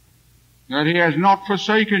 that He has not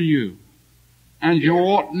forsaken you, and you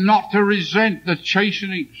ought not to resent the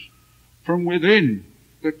chastenings from within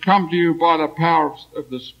that come to you by the power of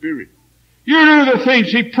the Spirit. You do the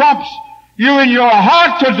things He prompts you in your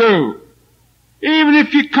heart to do, even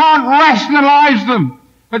if you can't rationalize them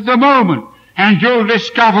at the moment, and you'll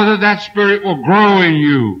discover that that Spirit will grow in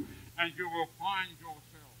you, and you will find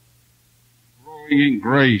yourself growing in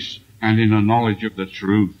grace and in a knowledge of the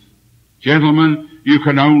truth. Gentlemen, you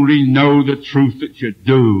can only know the truth that you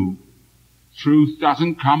do. Truth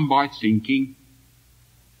doesn't come by thinking,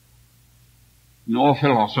 nor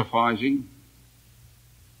philosophizing.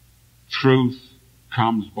 Truth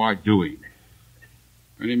comes by doing.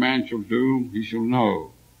 If any man shall do, he shall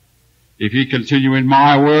know. If ye continue in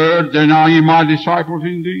my word, then are ye my disciples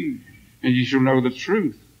indeed, and ye shall know the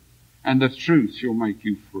truth, and the truth shall make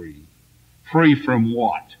you free. Free from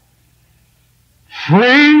what?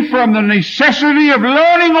 Free from the necessity of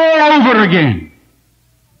learning all over again.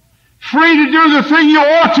 Free to do the thing you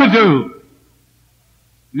ought to do.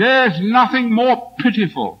 There's nothing more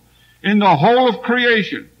pitiful in the whole of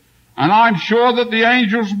creation, and I'm sure that the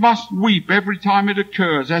angels must weep every time it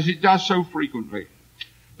occurs, as it does so frequently,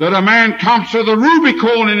 that a man comes to the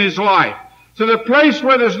Rubicon in his life, to the place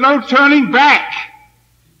where there's no turning back.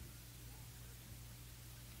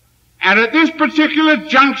 And at this particular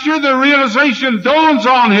juncture, the realization dawns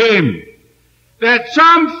on him that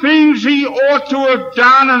some things he ought to have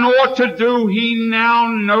done and ought to do, he now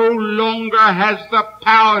no longer has the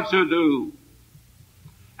power to do.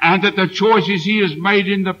 And that the choices he has made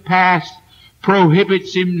in the past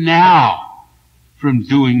prohibits him now from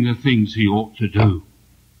doing the things he ought to do.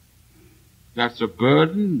 That's a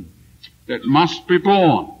burden that must be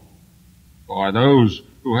borne by those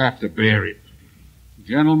who have to bear it.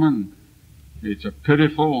 Gentlemen, it's a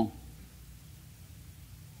pitiful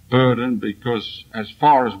burden, because as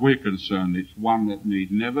far as we're concerned, it's one that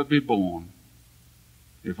need never be borne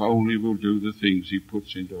if only we'll do the things He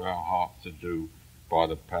puts into our heart to do by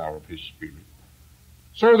the power of His Spirit.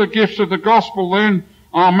 So the gifts of the gospel then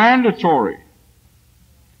are mandatory.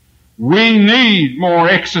 We need more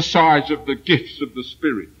exercise of the gifts of the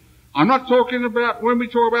Spirit. I'm not talking about, when we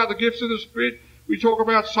talk about the gifts of the Spirit, we talk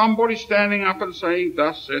about somebody standing up and saying,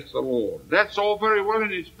 "Thus saith the Lord." That's all very well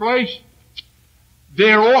in its place.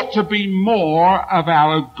 There ought to be more of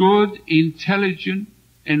our good, intelligent,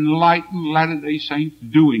 enlightened Latter-day Saints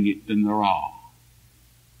doing it than there are.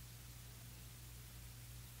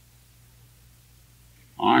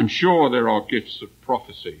 I'm sure there are gifts of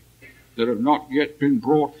prophecy that have not yet been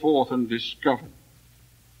brought forth and discovered,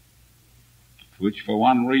 which for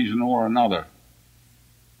one reason or another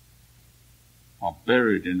are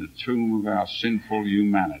buried in the tomb of our sinful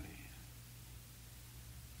humanity.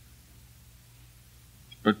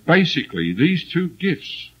 But basically, these two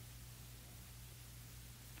gifts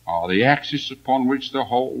are the axis upon which the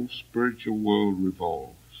whole spiritual world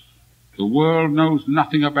revolves. The world knows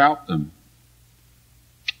nothing about them.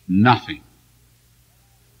 Nothing.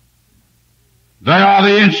 They are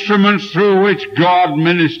the instruments through which God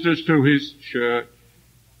ministers to His church.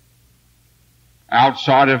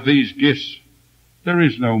 Outside of these gifts, there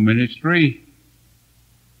is no ministry.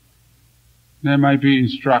 There may be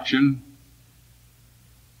instruction.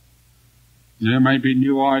 There may be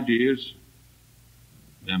new ideas.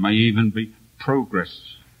 There may even be progress,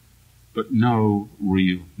 but no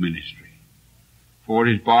real ministry. For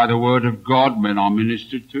it is by the word of God men are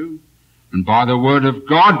ministered to, and by the word of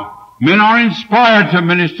God Men are inspired to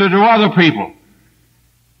minister to other people.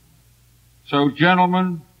 So,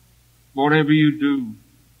 gentlemen, whatever you do,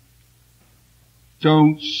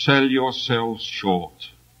 don't sell yourselves short.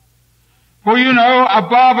 For you know,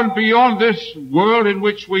 above and beyond this world in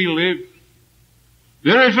which we live,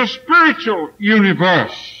 there is a spiritual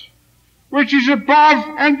universe which is above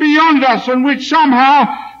and beyond us, and which somehow,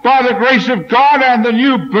 by the grace of God and the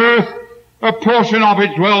new birth, a portion of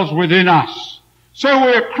it dwells within us. So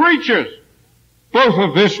we're creatures, both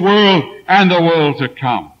of this world and the world to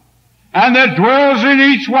come. And there dwells in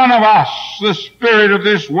each one of us the spirit of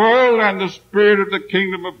this world and the spirit of the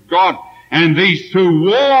kingdom of God. And these two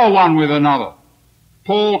war one with another.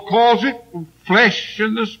 Paul calls it flesh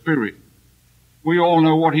and the spirit. We all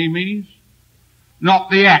know what he means.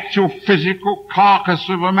 Not the actual physical carcass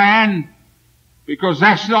of a man, because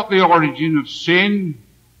that's not the origin of sin.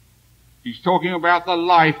 He's talking about the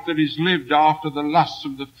life that is lived after the lusts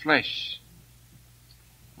of the flesh.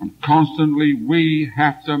 And constantly we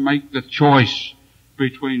have to make the choice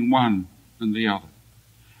between one and the other.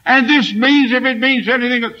 And this means, if it means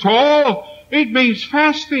anything at all, it means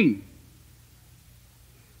fasting.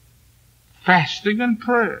 Fasting and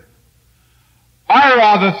prayer. I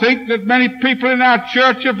rather think that many people in our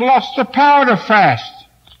church have lost the power to fast.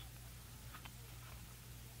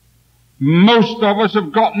 Most of us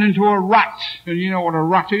have gotten into a rut, and you know what a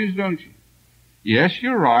rut is, don't you? Yes,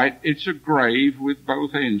 you're right, it's a grave with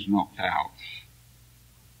both ends knocked out.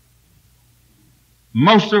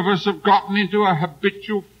 Most of us have gotten into a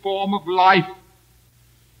habitual form of life.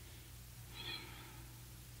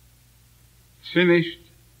 Finished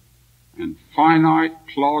and finite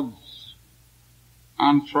clods,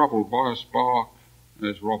 untroubled by a spark,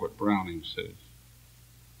 as Robert Browning says.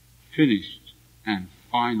 Finished and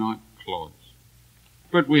finite clods.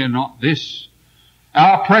 But we are not this.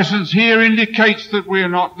 Our presence here indicates that we are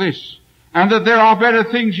not this, and that there are better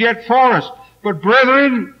things yet for us. But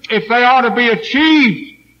brethren, if they are to be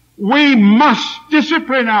achieved, we must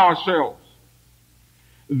discipline ourselves.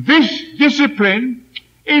 This discipline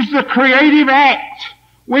is the creative act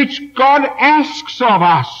which God asks of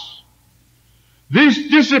us. This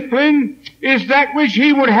discipline is that which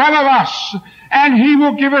He would have of us, and He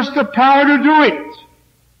will give us the power to do it.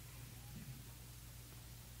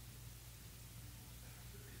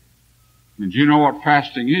 And you know what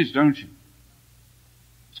fasting is, don't you?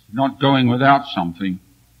 Not going without something.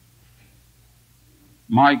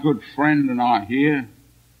 My good friend and I here,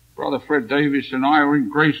 Brother Fred Davis and I were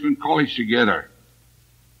in Graceland College together.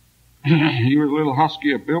 He was a little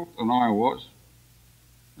huskier built than I was.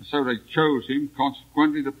 And so they chose him,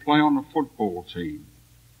 consequently, to play on the football team.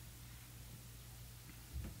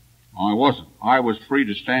 I wasn't. I was free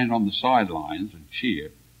to stand on the sidelines and cheer.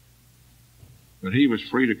 But he was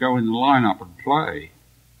free to go in the lineup and play.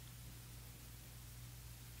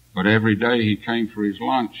 But every day he came for his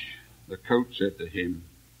lunch, the coach said to him,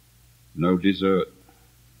 "No dessert."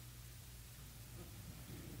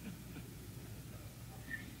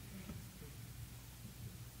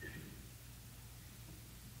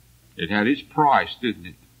 It had its price, didn't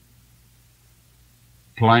it?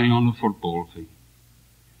 Playing on the football team.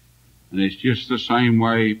 And it's just the same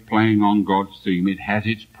way playing on God's team. It has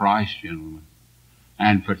its price, gentlemen.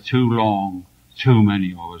 And for too long, too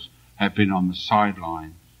many of us have been on the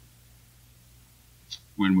sidelines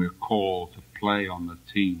when we're called to play on the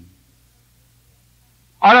team.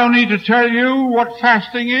 I don't need to tell you what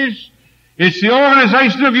fasting is. It's the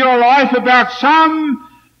organization of your life about some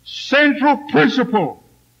central principle.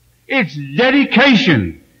 It's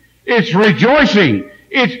dedication. It's rejoicing.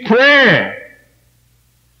 It's prayer.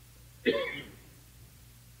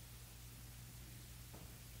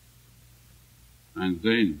 And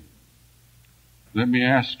then, let me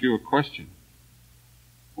ask you a question.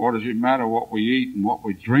 What does it matter what we eat and what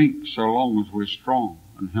we drink so long as we're strong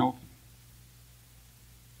and healthy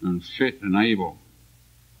and fit and able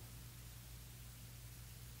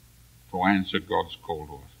to answer God's call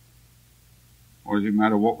to us? What does it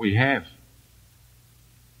matter what we have?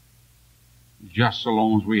 Just so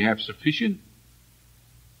long as we have sufficient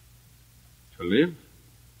to live,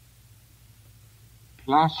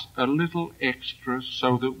 plus a little extra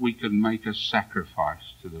so that we can make a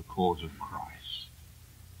sacrifice to the cause of Christ.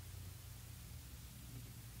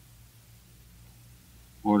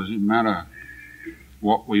 What does it matter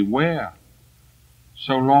what we wear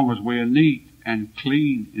so long as we are neat and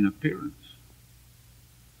clean in appearance?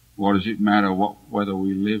 What does it matter whether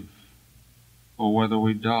we live or whether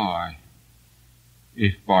we die,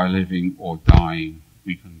 if by living or dying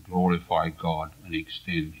we can glorify God and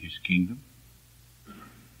extend His kingdom?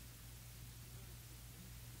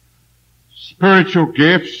 Spiritual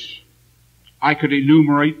gifts I could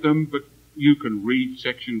enumerate them, but you can read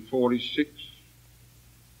section 46,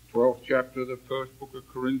 12th chapter of the first book of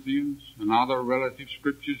Corinthians, and other relative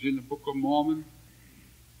scriptures in the Book of Mormon.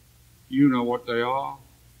 You know what they are.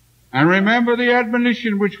 And remember the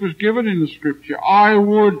admonition which was given in the scripture. I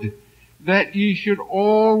would that ye should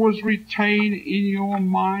always retain in your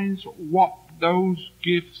minds what those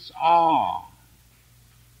gifts are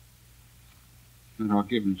that are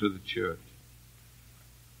given to the church.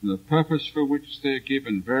 And the purpose for which they are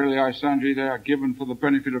given. Verily I say unto you, they are given for the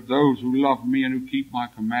benefit of those who love me and who keep my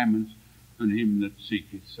commandments, and him that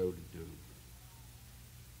seeketh so to do.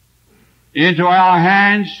 Into our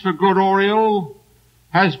hands, for good or ill,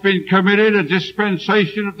 has been committed a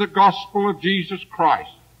dispensation of the gospel of Jesus Christ.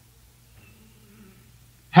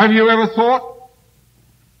 Have you ever thought,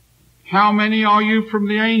 how many are you from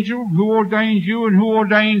the angel? Who ordained you, and who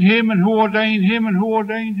ordained him, and who ordained him, and who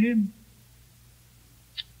ordained him?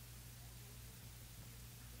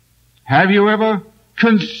 Have you ever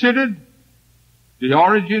considered the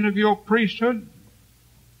origin of your priesthood,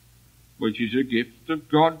 which is a gift of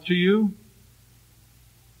God to you?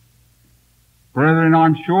 Brethren,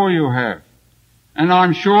 I'm sure you have. And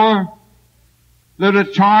I'm sure that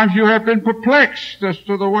at times you have been perplexed as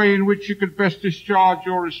to the way in which you could best discharge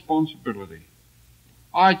your responsibility.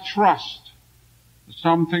 I trust that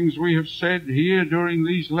some things we have said here during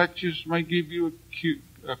these lectures may give you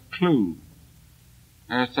a clue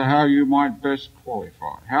as to how you might best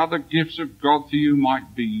qualify, how the gifts of God to you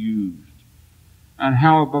might be used, and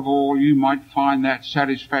how above all you might find that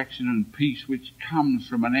satisfaction and peace which comes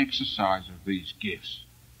from an exercise of these gifts,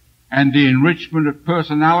 and the enrichment of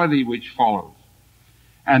personality which follows,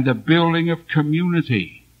 and the building of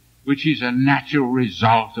community which is a natural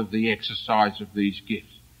result of the exercise of these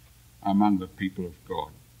gifts among the people of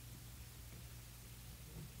God.